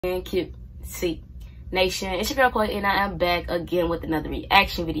And cute see nation, it's your girl Quuaayy, and I am back again with another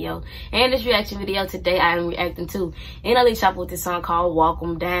reaction video. And this reaction video today, I am reacting to Choppa with this song called Walk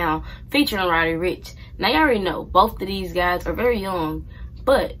 'Em Down, featuring Roddy Ricch. Now y'all already know both of these guys are very young,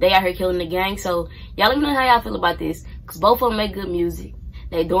 but they out here killing the gang. So y'all let me know how y'all feel about this, because both of them make good music.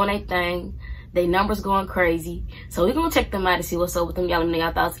 They doing their thing. They numbers going crazy. So we're gonna check them out and see what's up with them. Y'all let me know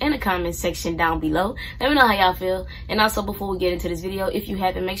y'all thoughts in the comment section down below. Let me know how y'all feel. And also, before we get into this video, if you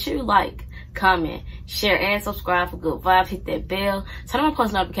haven't, make sure you like, comment, share, and subscribe for good vibes. Hit that bell, turn on my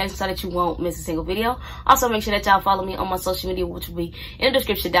post notifications so that you won't miss a single video. Also, make sure that y'all follow me on my social media, which will be in the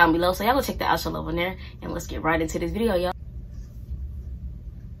description down below. So y'all go check that out over there. And let's get right into this video, y'all.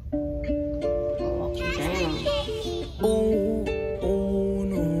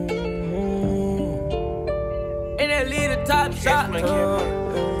 Top shot.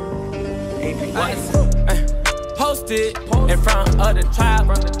 Posted in front of the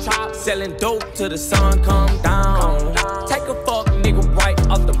trap, selling dope till the sun come down. Take a fuck nigga right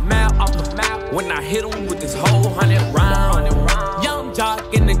off the map. When I hit him with this whole 100 round. Young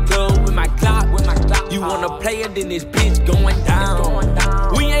jock in the club with my clock. You wanna play it, then this bitch going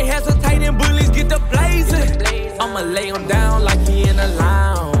down. We ain't hesitating, bullies get the blazing. I'ma lay him down like he in a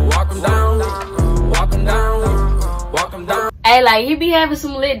lounge. Walk him down, walk him down. Hey, like, he be having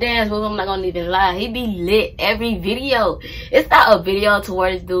some lit dance moves, I'm not gonna even lie. He be lit every video. It's not a video to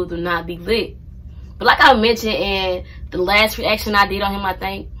where this dude do not be lit. But like I mentioned in the last reaction I did on him, I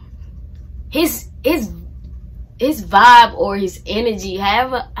think, his vibe or his energy,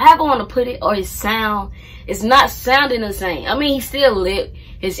 however I want to put it, or his sound, it's not sounding the same. I mean, he's still lit.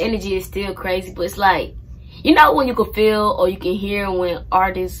 His energy is still crazy, but it's like, you know when you can feel or you can hear when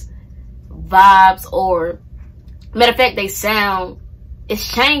artists' vibes or matter of fact, they sound, it's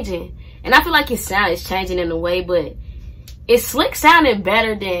changing. And I feel like his sound is changing in a way, but it's slick sounding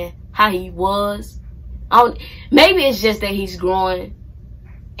better than how he was. Maybe it's just that he's growing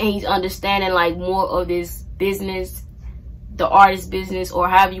and he's understanding like more of this business, the artist business, or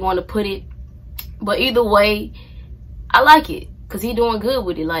however you want to put it. But either way, I like it because he's doing good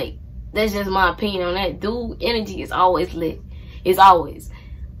with it. Like, that's just my opinion on that. Dude, energy is always lit. It's always.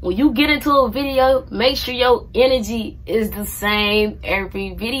 When you get into a video, make sure your energy is the same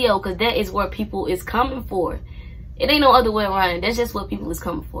every video, because that is where people is coming for. It ain't no other way around. That's just what people is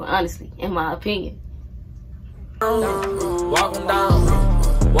coming for, honestly, in my opinion. Walk 'em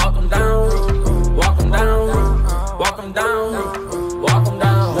down, walk 'em down, walk 'em down, walk 'em down, walk 'em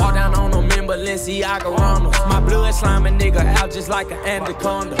down. Walk down on them in Balenciaga runners. My blood sliming nigga out just like an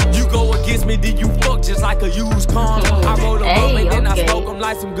anaconda. You go against me, then you fuck just like a used condom. I roll them up and then I smoke them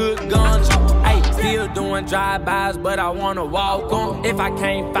like some good guns. Hey, still doing drive-bys, but I wanna walk them. If I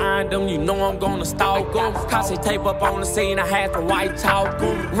can't find them, you know I'm gonna stalk them. Cause tape up on the scene, I had to white talk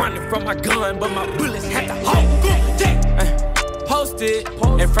them. Running from my gun, but my bullets had to hold them. Posted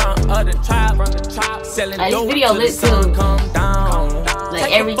in front of the trap, selling dope till the sun come down.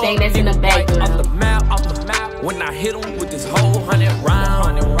 Like everything that's in the background. Off the map. When I hit him with this whole 100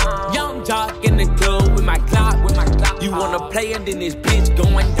 round. Young jock in the club with my clock. You wanna play it, then this bitch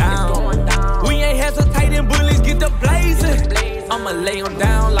going down. We ain't hesitating, bullies get the blazing. I'ma lay him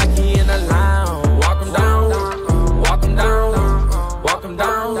down like he in a lounge. Walk him down, walk him down, walk him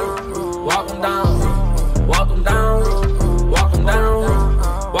down, walk him down, walk him down, walk him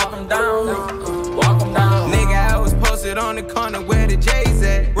down, walk him down, walk him down. Nigga, I was posted on the corner where the J's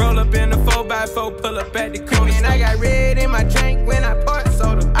at. Roll up in the 4x4, pull up at the corner. And I got red in my drink when I poured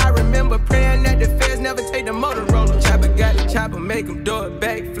soda. I remember praying that the feds never take the Motorola. Chopper got the chopper, make him do a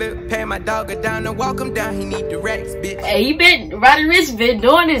backflip. Pay my dog down and walk him down. He need the racks, bitch. Hey, Roddy Ricch been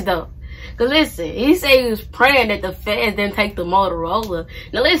doing this though. Cause listen, he said he was praying that the feds didn't take the Motorola.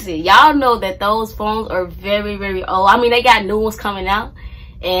 Now listen, y'all know that those phones are very, very old. I mean, they got new ones coming out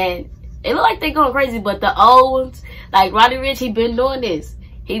and it look like they going crazy, but the old ones, like Roddy Ricch, he been doing this.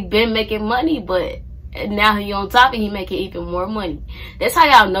 He been making money, but now he on top and he making even more money. That's how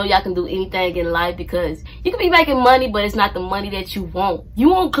y'all know y'all can do anything in life, because you can be making money, but it's not the money that you want. You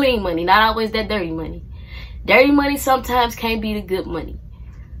want clean money, not always that dirty money. Dirty money sometimes can't be the good money.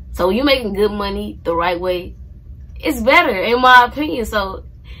 So when you making good money the right way, it's better in my opinion. So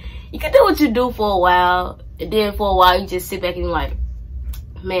you can do what you do for a while, and then for a while you just sit back and be like,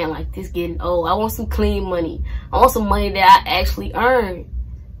 man, like this getting old. I want some clean money. I want some money that I actually earn.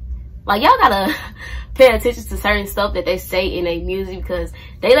 Like, y'all gotta pay attention to certain stuff that they say in their music, because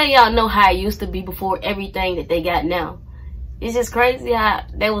they let y'all know how it used to be before everything that they got now. It's just crazy how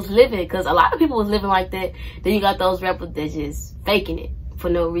they was living, because a lot of people was living like that. Then you got those rappers that just faking it for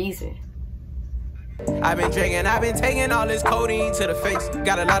no reason. I've been drinking, I've been taking all this codeine to the face.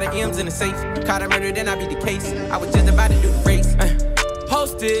 Got a lot of M's in the safe. Caught a murder, then I beat the case. I was just about to do the race.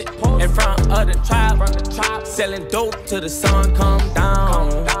 Posted in front of the tribe, selling dope till the sun come down.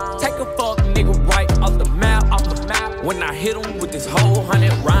 Take a fuck nigga right off the map. When I hit him with this whole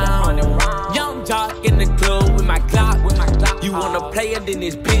 100 round. Young jock in the club with my Glock. You wanna play it, then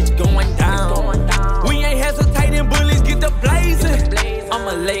this bitch going down. We ain't hesitating, bullets get the blazing.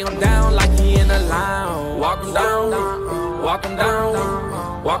 I'ma lay him down like he in a lounge. Walk him down, walk him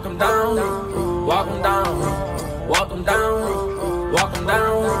down, walk him down, walk him down, walk him down, walk him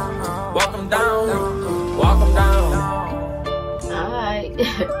down, walk him down, walk him down. Alright.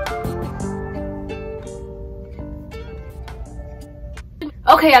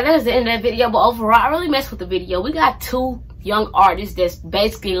 Okay, y'all, that is the end of that video. But overall, I really messed with the video. We got two young artists that's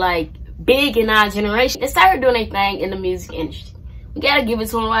basically like big in our generation. They started doing their thing in the music industry. We gotta give it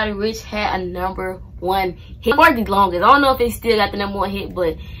to them. Roddy Ricch had a #1 hit for the longest. I don't know if they still got the #1 hit,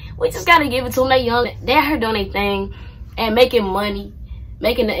 but we just gotta give it to them. They young. They out here doing their thing and making money,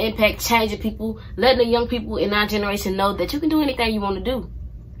 making the impact, changing people, letting the young people in our generation know that you can do anything you want to do.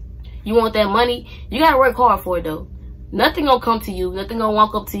 You want that money, you gotta work hard for it though. Nothing gonna come to you. Nothing gonna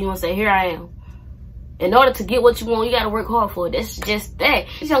walk up to you and say, here I am. In order to get what you want, you gotta work hard for it. That's just that.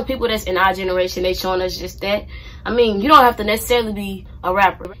 These young people that's in our generation, they showing us just that. I mean, you don't have to necessarily be a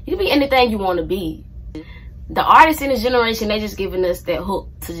rapper. You can be anything you want to be. The artists in this generation, they just giving us that hook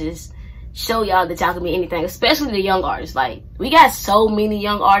to just show y'all that y'all can be anything, especially the young artists. Like, we got so many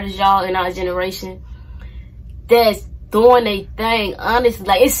young artists, y'all, in our generation that's doing their thing. Honestly,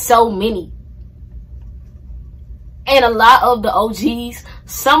 like, it's so many. And a lot of the OGs,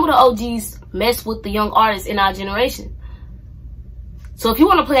 some of the OGs mess with the young artists in our generation. So if you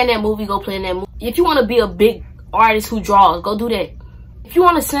want to play in that movie, go play in that movie. If you want to be a big artist who draws, go do that. If you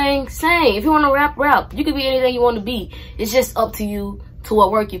want to sing, sing. If you want to rap, rap. You can be anything you want to be. It's just up to you to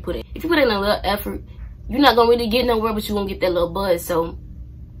what work you put in. If you put in a little effort, you're not going to really get nowhere, but you're going to get that little buzz. So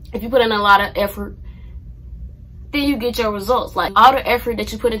if you put in a lot of effort, then you get your results. Like, all the effort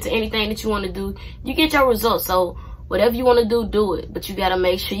that you put into anything that you want to do, you get your results. So whatever you want to do, do it. But you got to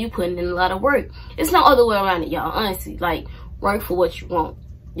make sure you put in a lot of work. It's no other way around it, y'all, honestly. Like, work for what you want.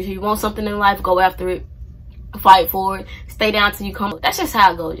 If you want something in life, go after it. Fight for it. Stay down till you come. That's just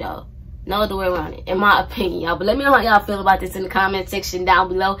how it goes, y'all. No other way around it, in my opinion, y'all. But let me know how y'all feel about this in the comment section down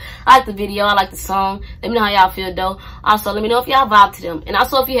below. I like the video. I like the song. Let me know how y'all feel, though. Also, let me know if y'all vibe to them. And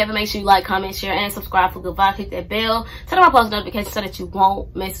also, if you haven't, make sure you like, comment, share, and subscribe for good vibe. Click that bell. Turn on my post notifications so that you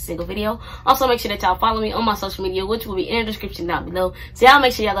won't miss a single video. Also, make sure that y'all follow me on my social media, which will be in the description down below. So y'all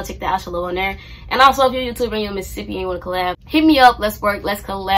make sure y'all go check the outro on there. And also, if you're a YouTuber and you're in Mississippi and you want to collab, hit me up. Let's work. Let's collab.